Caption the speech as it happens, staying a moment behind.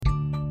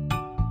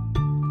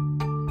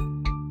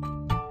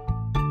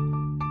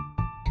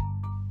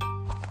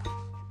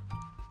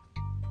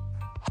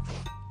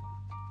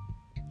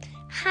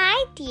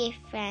dear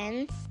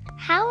friends.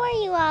 How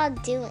are you all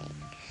doing?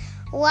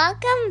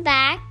 Welcome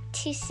back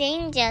to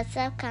St.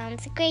 Joseph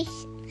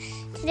Consecration.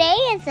 Today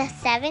is the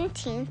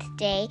 17th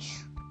day.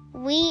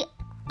 We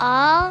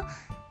all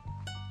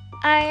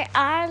are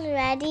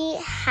already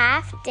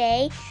half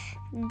day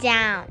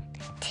down.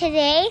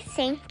 Today,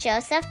 St.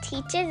 Joseph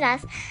teaches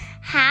us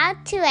how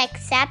to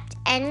accept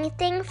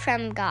anything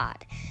from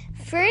God.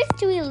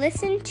 First, we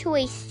listen to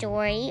a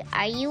story.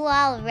 Are you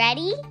all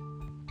ready?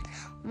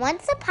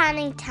 Once upon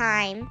a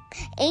time,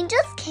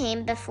 angels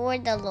came before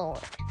the Lord,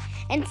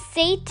 and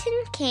Satan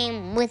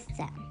came with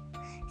them.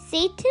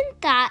 Satan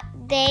thought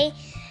that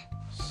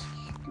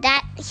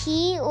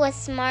he was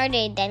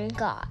smarter than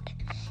God.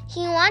 He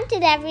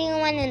wanted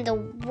everyone in the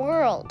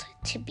world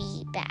to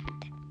be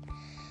bad.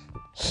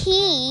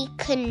 He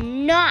could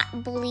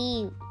not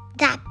believe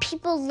that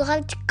people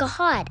loved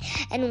God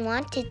and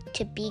wanted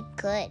to be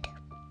good.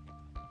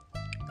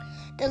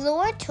 The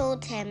Lord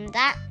told him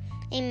that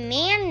a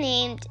man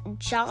named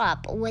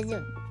Job was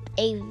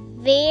a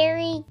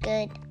very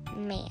good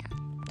man.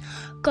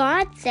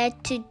 God said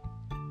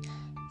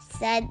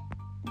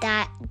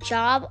that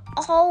Job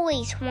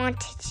always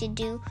wanted to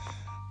do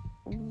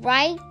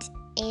right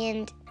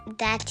and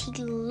that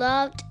he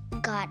loved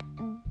God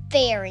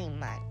very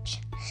much.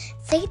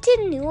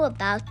 Satan knew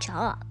about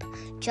Job.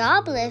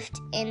 Job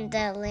lived in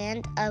the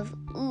land of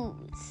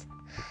Uz.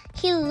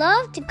 He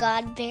loved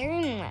God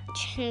very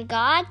much, and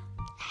God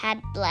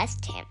had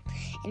blessed him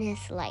in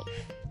his life.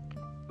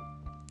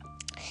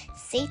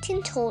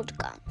 Satan told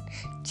God,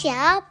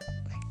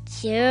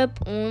 Job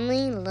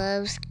only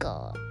loves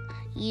God,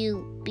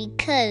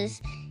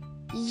 because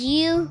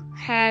you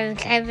have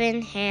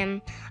given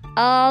him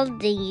all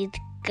these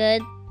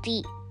good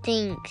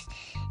things.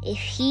 If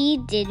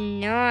he did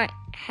not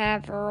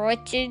have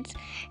riches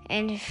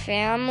and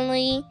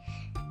family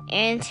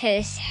and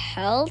his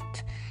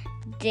health,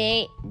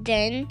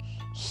 then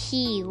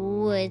he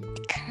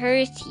would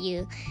curse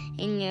you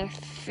in your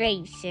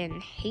face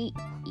and hate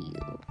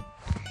you.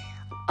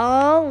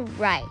 All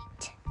right,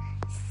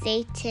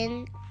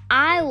 Satan,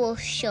 I will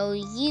show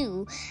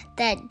you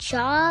that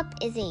Job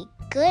is a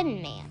good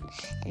man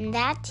and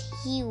that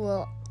he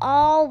will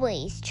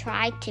always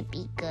try to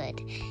be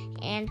good,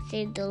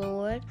 answered the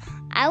Lord.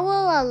 I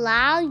will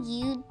allow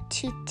you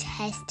to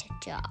test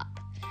Job.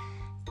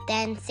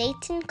 Then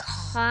Satan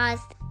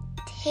caused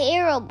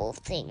terrible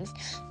things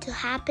to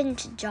happen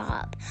to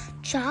Job.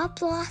 Job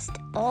lost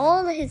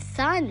all his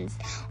sons,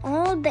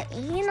 all the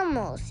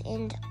animals,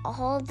 and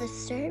all the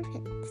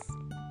servants.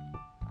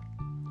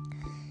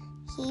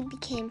 He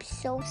became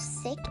so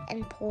sick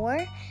and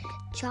poor.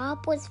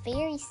 Job was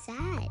very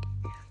sad.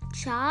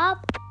 Job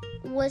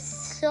was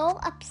so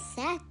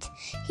upset.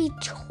 He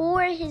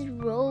tore his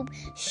robe,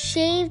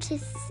 shaved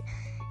his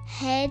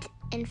head,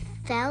 and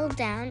fell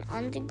down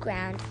on the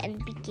ground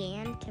and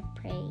began to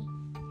pray.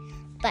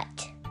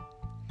 But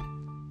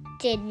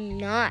did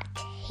not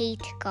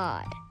hate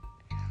God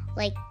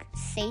like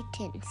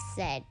Satan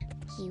said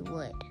he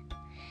would.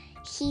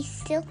 He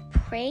still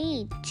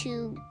prayed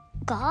to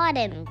God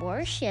and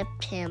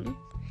worshipped him.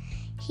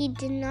 He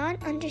did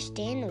not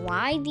understand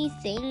why these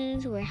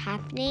things were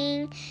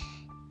happening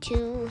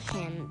to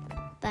him,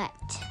 but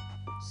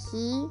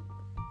he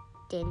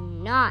did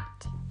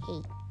not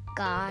hate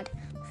God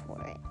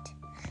for it.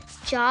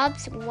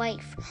 Job's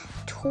wife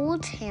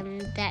told him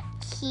that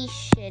he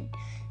should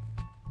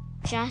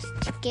just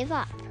give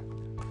up.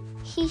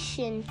 He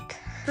should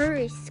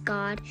curse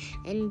God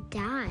and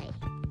die.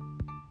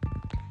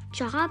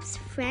 Job's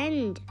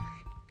friend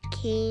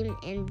came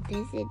and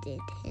visited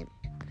him.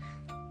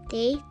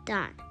 They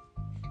thought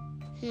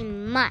he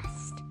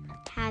must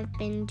have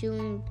been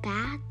doing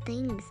bad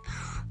things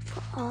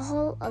for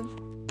all of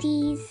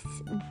these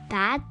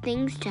bad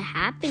things to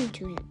happen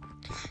to him.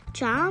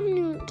 Job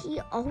knew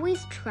he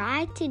always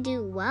tried to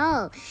do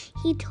well.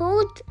 He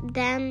told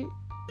them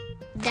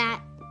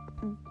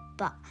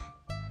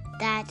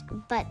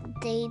but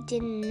they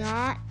did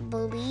not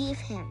believe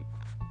him.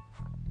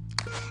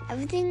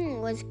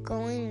 Everything was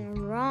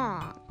going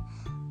wrong.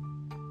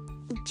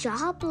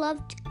 Job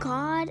loved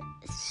God,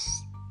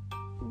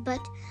 but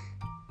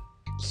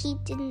he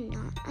did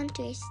not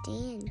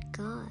understand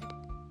God.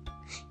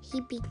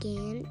 He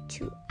began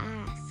to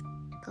ask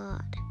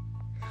God,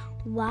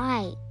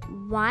 why?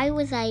 Why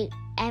was I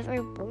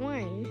ever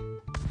born?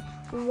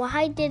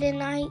 Why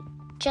didn't I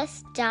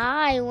just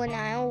die when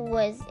I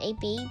was a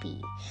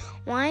baby?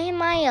 Why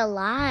am I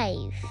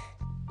alive?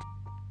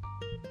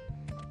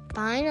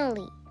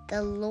 Finally,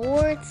 the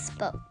Lord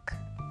spoke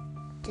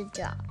to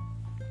Job.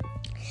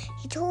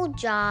 He told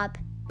Job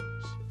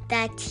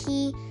that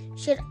he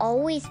should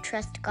always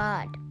trust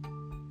God,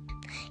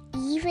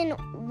 even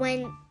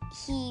when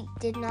he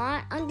did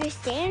not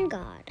understand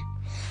God.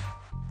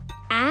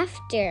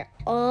 After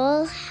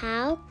all,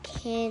 how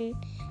can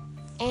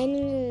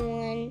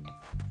anyone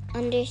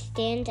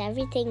understand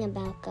everything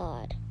about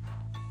God?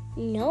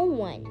 No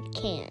one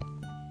can.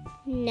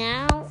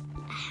 Now,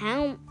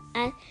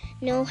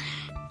 know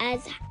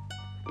as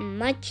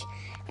much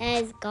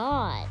as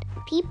God.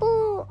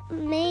 People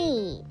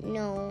may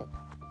know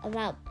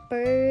about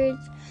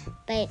birds,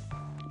 but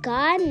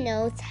God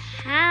knows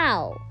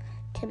how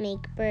to make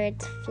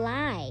birds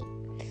fly.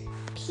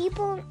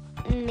 People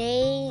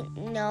may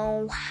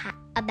know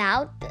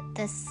about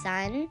the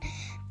sun,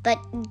 but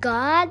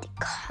God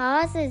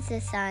causes the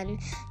sun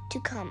to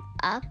come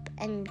up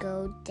and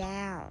go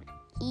down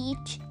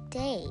each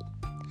day.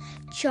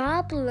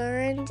 Job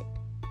learned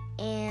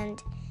an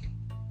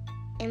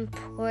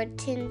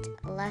important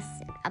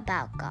lesson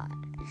about God.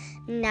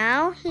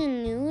 Now he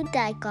knew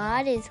that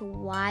God is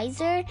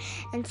wiser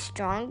and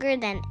stronger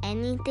than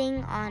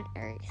anything on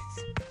earth.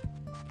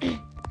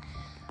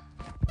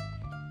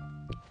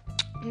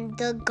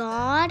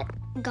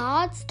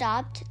 God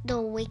stopped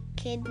the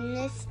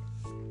wickedness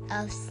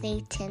of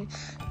Satan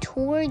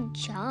toward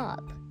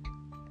Job.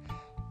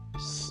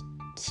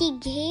 He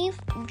gave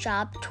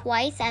Job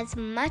twice as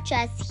much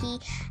as he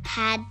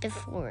had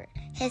before.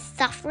 His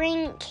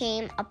suffering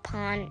came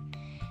upon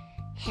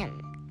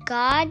him.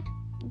 God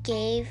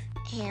gave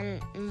him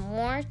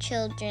more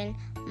children,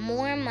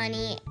 more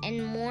money,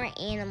 and more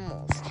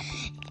animals,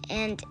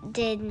 and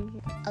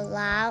didn't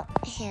allow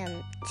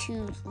him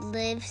to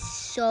live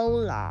so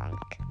long.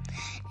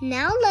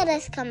 Now let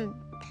us come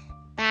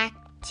back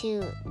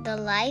to the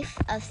life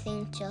of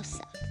Saint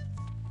Joseph.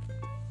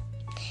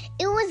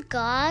 It was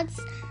God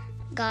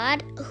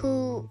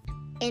who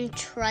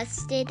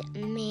entrusted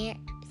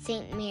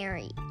Saint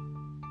Mary,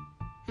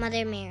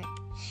 Mother Mary,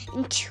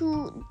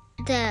 into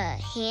the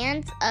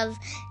hands of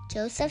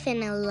Joseph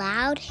and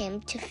allowed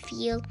him to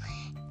feel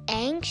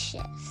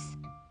anxious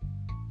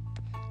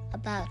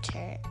about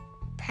her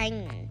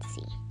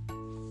pregnancy.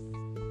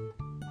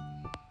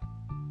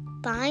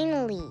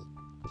 Finally,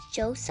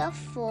 Joseph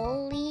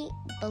fully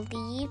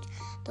believed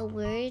the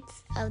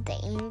words of the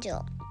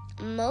angel.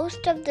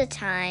 Most of the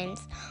times,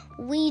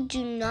 we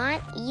do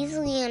not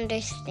easily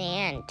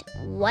understand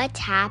what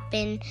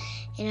happened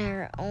in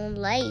our own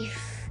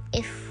life.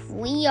 If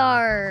we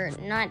are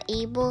not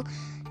able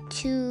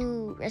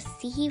to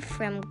receive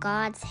from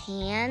God's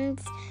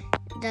hands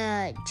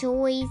the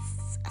joys,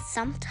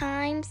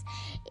 sometimes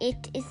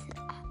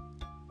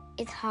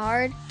it's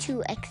hard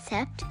to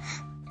accept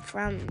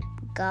from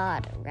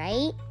God,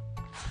 right?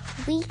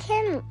 We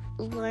can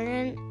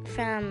learn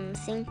from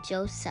Saint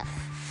Joseph.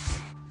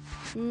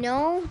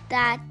 Know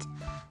that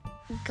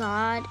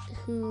God,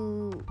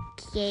 who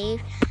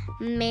gave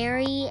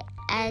Mary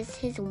as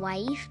his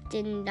wife,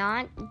 did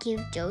not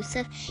give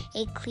Joseph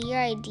a clear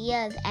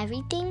idea of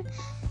everything.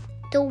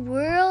 The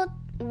word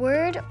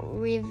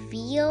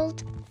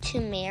revealed to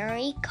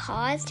Mary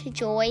caused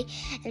joy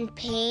and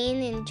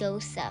pain in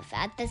Joseph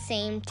at the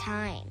same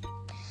time.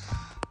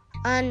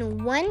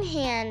 On one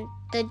hand,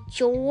 the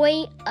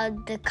joy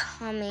of the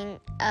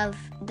coming of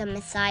the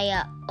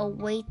Messiah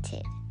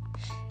awaited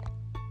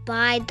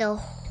by the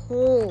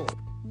whole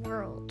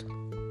world.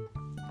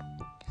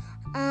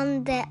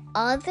 On the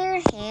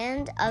other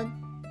hand, of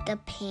the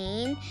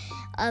pain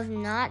of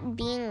not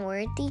being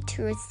worthy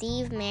to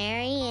receive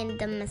Mary and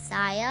the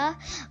Messiah,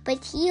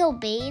 but he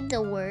obeyed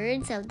the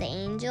words of the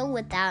angel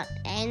without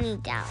any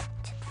doubt.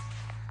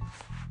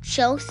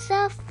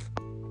 Joseph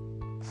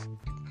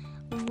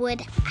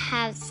would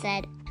have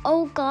said,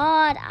 "Oh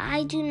God,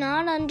 I do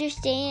not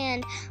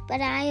understand,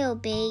 but I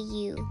obey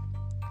you."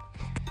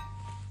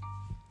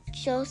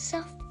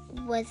 Joseph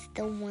was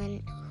the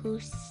one who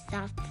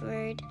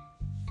suffered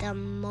the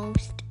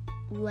most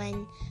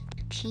when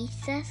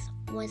Jesus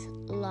was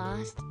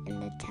lost in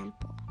the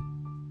temple.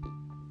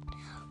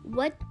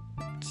 What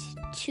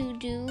to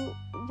do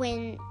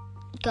when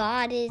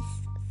God is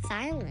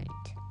silent?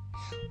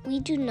 We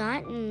do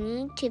not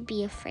need to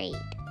be afraid.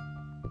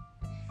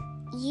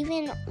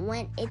 Even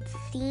when it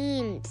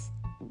seems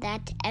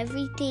that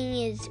everything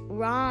is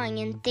wrong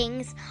and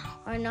things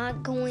are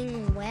not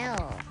going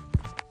well,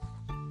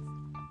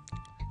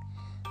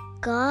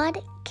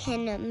 God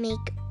can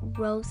make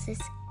roses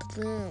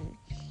bloom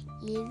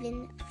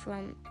even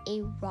from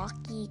a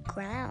rocky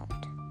ground.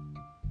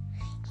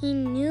 He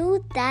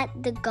knew that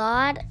the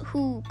God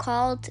who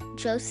called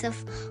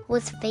Joseph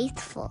was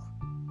faithful.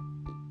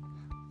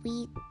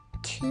 We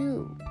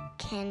too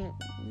can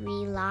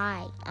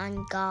rely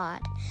on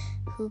God,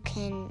 who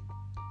can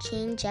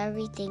change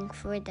everything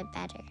for the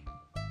better.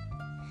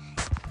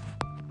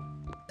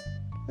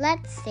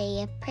 Let's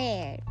say a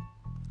prayer.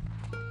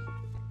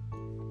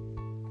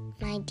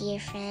 My dear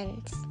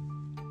friends,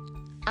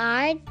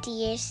 our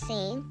dear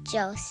Saint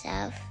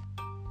Joseph,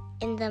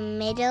 in the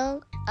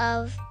middle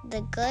of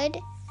the good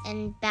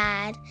and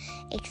bad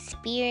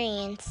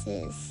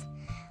experiences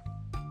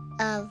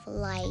of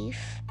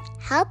life,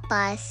 help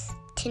us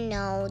to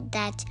know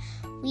that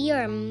we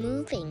are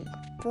moving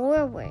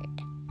forward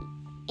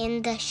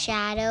in the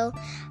shadow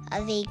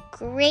of a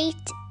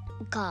great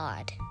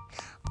God.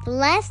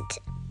 Blessed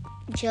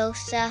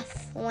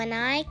Joseph, when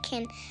I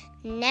can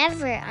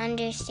never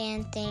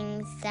understand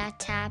things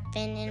that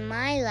happen in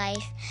my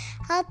life,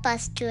 help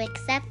us to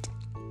accept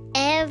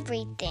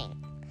everything.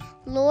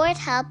 Lord,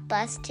 help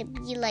us to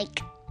be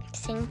like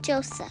Saint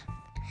Joseph.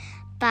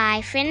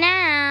 Bye for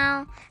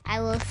now. I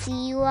will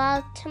see you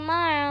all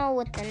tomorrow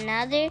with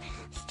another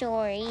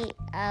story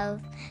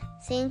of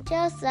St.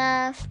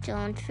 Joseph.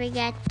 Don't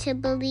forget to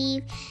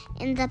believe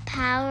in the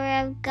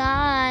power of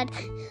God,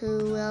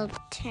 who will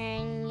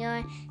turn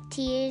your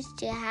tears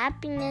to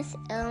happiness,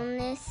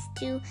 illness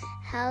to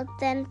health,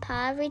 and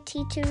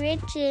poverty to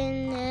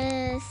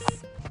richness.